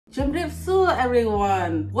Jumdipsu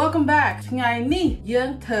everyone! Welcome back! Ngày niយើ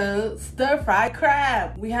ងធ្វើ stir-fry crab.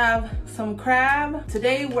 We have some crab.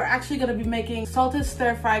 Today we're actually going to be making salted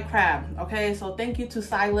stir-fry crab. Okay, so thank you to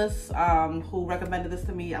Silas who recommended this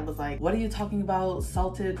to me. I was like, what are you talking about?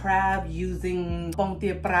 Salted crab using bông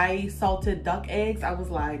tia prai, salted duck eggs? I was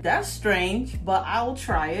like, that's strange, but I'll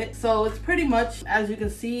try it. So it's pretty much, as you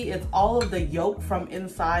can see, it's all of the yolk from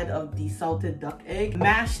inside of the salted duck egg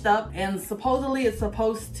mashed up, and supposedly it's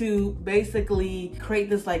supposed to basically create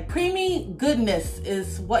this like creamy goodness is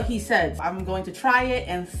what he said. I'm going to try it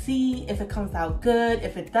and see if it comes out good.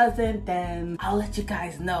 If it doesn't, then I'll let you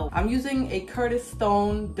guys know. I'm using a Curtis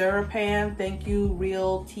Stone DuraPan. Thank you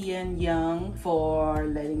Real Tien Young for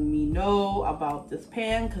letting me know about this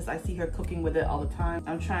pan because I see her cooking with it all the time.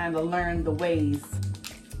 I'm trying to learn the ways.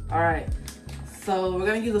 All right, so we're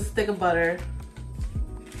gonna use a stick of butter.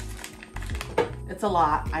 It's a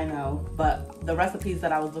lot, I know, but the recipes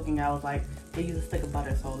that I was looking at, I was like, they use a stick of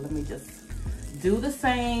butter, so let me just do the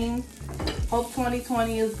same. Hope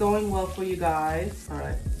 2020 is going well for you guys. All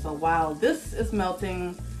right, so while this is melting,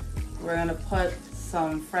 we're gonna put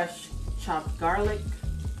some fresh chopped garlic.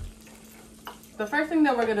 The first thing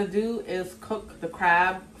that we're gonna do is cook the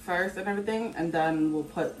crab first and everything, and then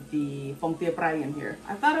we'll put the bông tia prai in here.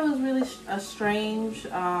 I thought it was really a strange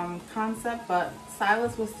concept, but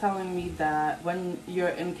Silas was telling me that when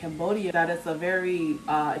you're in Cambodia, that it's a very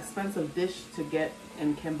expensive dish to get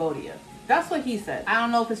in Cambodia. That's what he said. I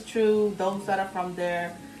don't know if it's true. Those that are from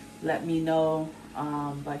there, let me know.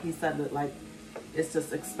 But he said that like it's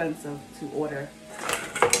just expensive to order.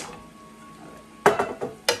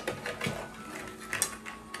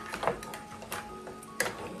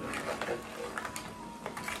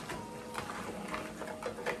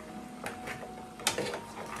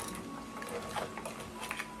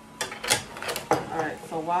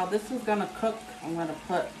 So while this is gonna cook, I'm gonna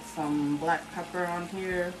put some black pepper on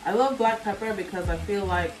here. I love black pepper because I feel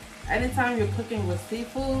like anytime you're cooking with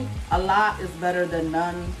seafood, a lot is better than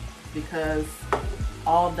none because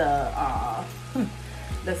all the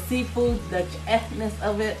the seafood, the ethnicness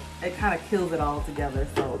of it, it kind of kills it all together.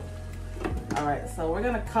 So, all right, so we're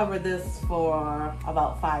gonna cover this for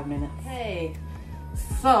about 5 minutes. Okay,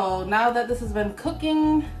 so now that this has been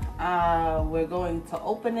cooking, we're going to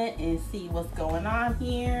open it and see what's going on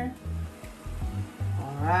here.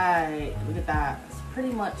 All right, look at that. It's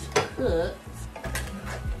pretty much cooked.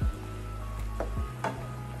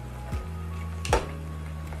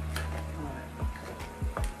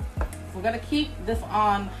 We're gonna keep this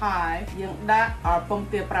on high. That our bông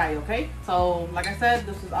tia prai, okay? So, like I said,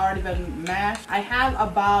 this has already been mashed. I have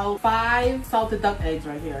about 5 salted duck eggs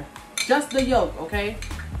right here. Just the yolk, okay?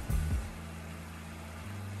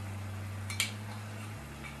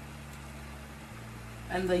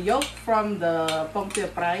 And the yolk from the bông tia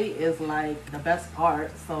prai is like the best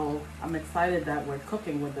part, so I'm excited that we're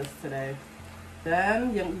cooking with this today.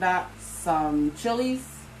 Then you got some chilies.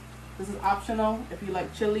 This is optional if you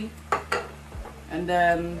like chili. And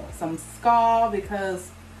then some scall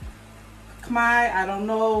because Khmer, I don't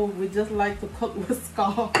know, we just like to cook with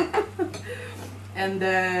scall. And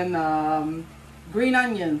then green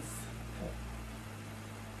onions.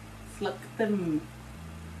 Look them.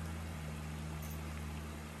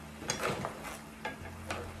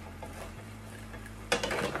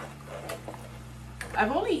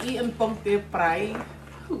 I've only eaten bông tia prai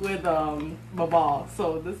with babal,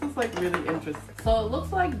 so this is like really interesting. So it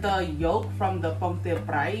looks like the yolk from the bông tia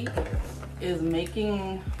prai is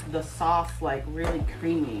making the sauce like really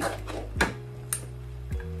creamy.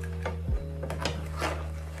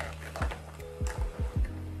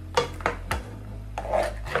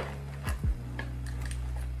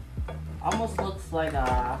 Almost looks like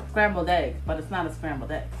a scrambled egg, but it's not a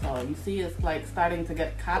scrambled egg. So you see it's like starting to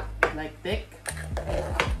get cut like thick.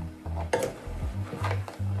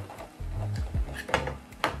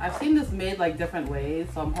 I've seen this made like different ways,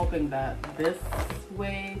 so I'm hoping that this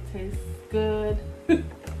way tastes good.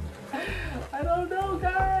 I don't know,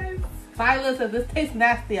 guys. Silas, if this tastes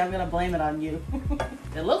nasty, I'm gonna blame it on you.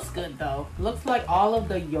 It looks good though. It looks like all of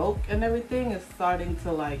the yolk and everything is starting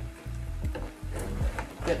to like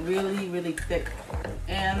get really, really thick.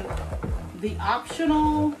 And the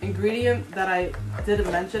optional ingredient that I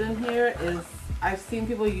didn't mention in here is I've seen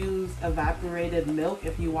people use evaporated milk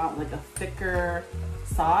if you want like a thicker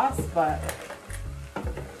sauce, but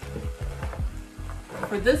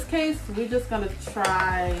for this case, we're just gonna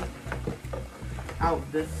try out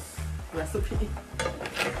this recipe.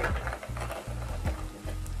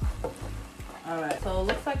 All right, so it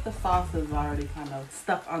looks like the sauce is already kind of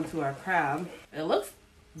stuck onto our crab. It looks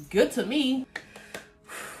good to me.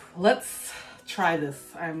 Let's try this.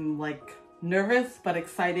 I'm like nervous but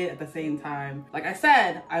excited at the same time. Like I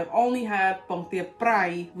said, I've only had pong tia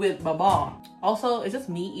prai with baba. Also, it's just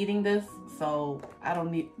me eating this, so I don't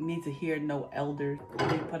need to hear no elders.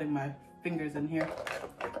 I'm putting my fingers in here.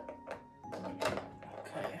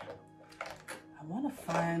 Okay. I want to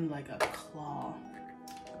find like a claw.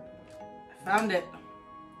 I found it.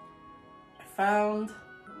 I found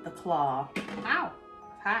the claw. Ow!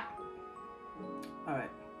 It's hot. All right.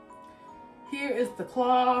 Here is the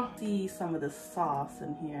claw. See some of the sauce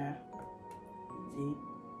in here. See?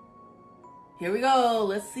 Here we go.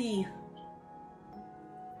 Let's see.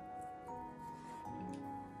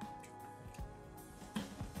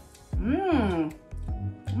 Mmm.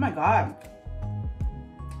 Oh my God.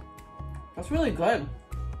 That's really good.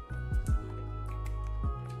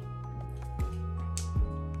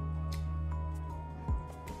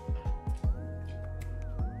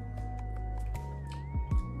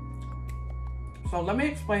 So let me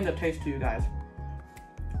explain the taste to you guys.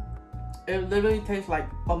 It literally tastes like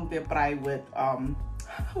pong tia prai with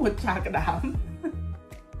chakadam.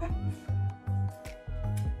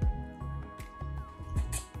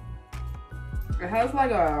 It has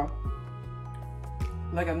like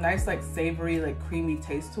a nice like savory like creamy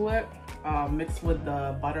taste to it, mixed with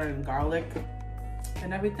the butter and garlic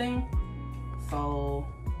and everything. So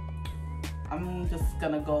I'm just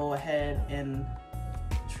gonna go ahead and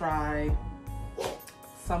try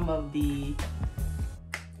some of the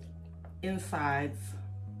insides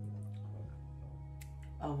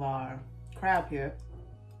of our crab here.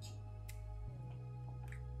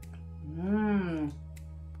 Oh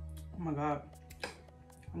my God.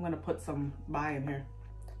 I'm gonna put some bai in here.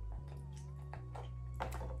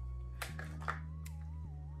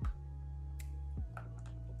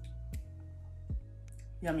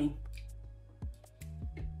 Yummy.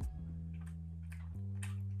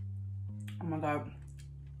 Oh my God.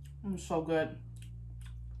 It's so good.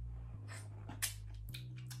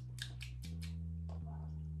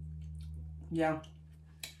 Yeah.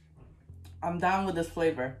 I'm down with this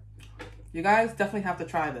flavor. You guys definitely have to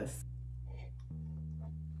try this.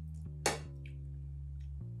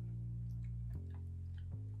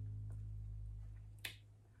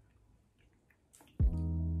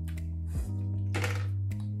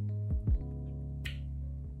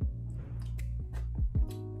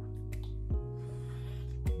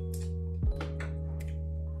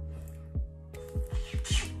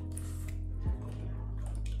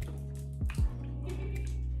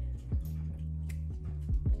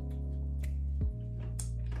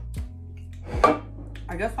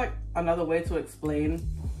 I guess like another way to explain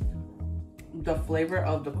the flavor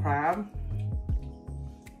of the crab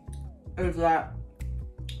is that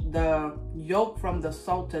the yolk from the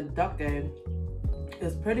salted duck egg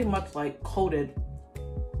is pretty much like coated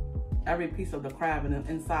every piece of the crab and then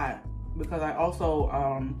inside, because I also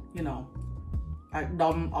you know, I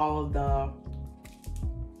dump all of the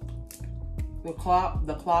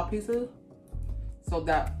claw pieces so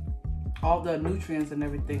that all the nutrients and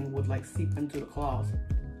everything would like seep into the claws.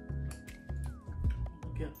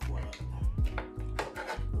 Guess what?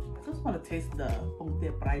 I just want to taste the pong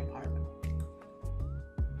tia prai part.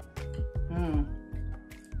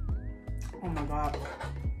 Oh my God.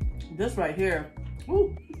 This right here.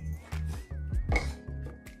 Woo.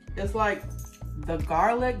 It's like the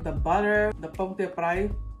garlic, the butter, the pong tia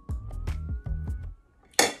prai,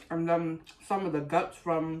 and then some of the guts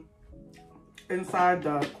from inside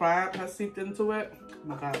the crab has seeped into it. Oh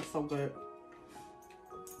my God, it's so good.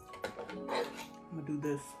 I'm gonna do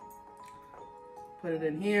this. Put it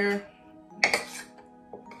in here.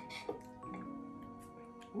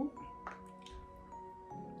 Ooh.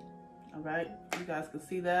 All right, you guys can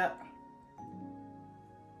see that.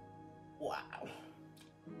 Wow.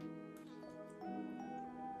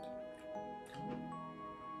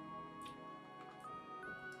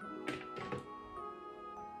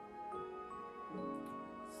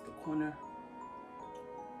 Corner.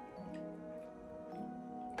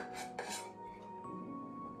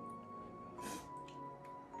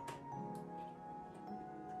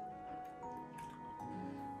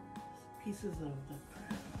 Pieces of the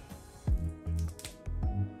crab.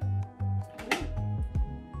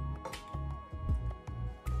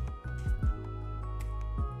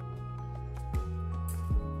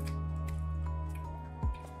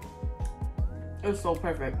 It's so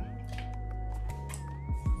perfect.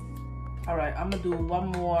 All right, I'm gonna do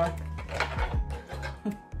one more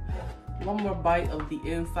bite of the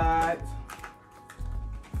inside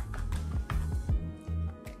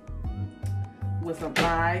with some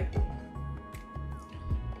pie,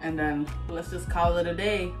 and then let's just call it a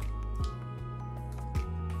day.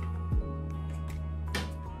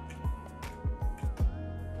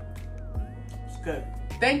 good.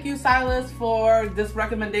 Thank you, Silas, for this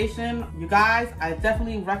recommendation. You guys, I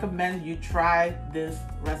definitely recommend you try this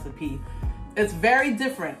recipe. It's very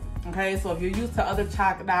different, okay? So if you're used to other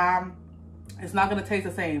chak dam, it's not gonna taste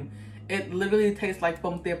the same. It literally tastes like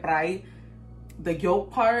pom te prai, the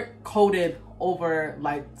yolk part coated over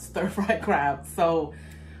like stir-fried crab. So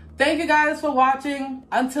thank you guys for watching.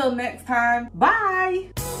 Until next time,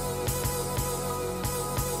 bye.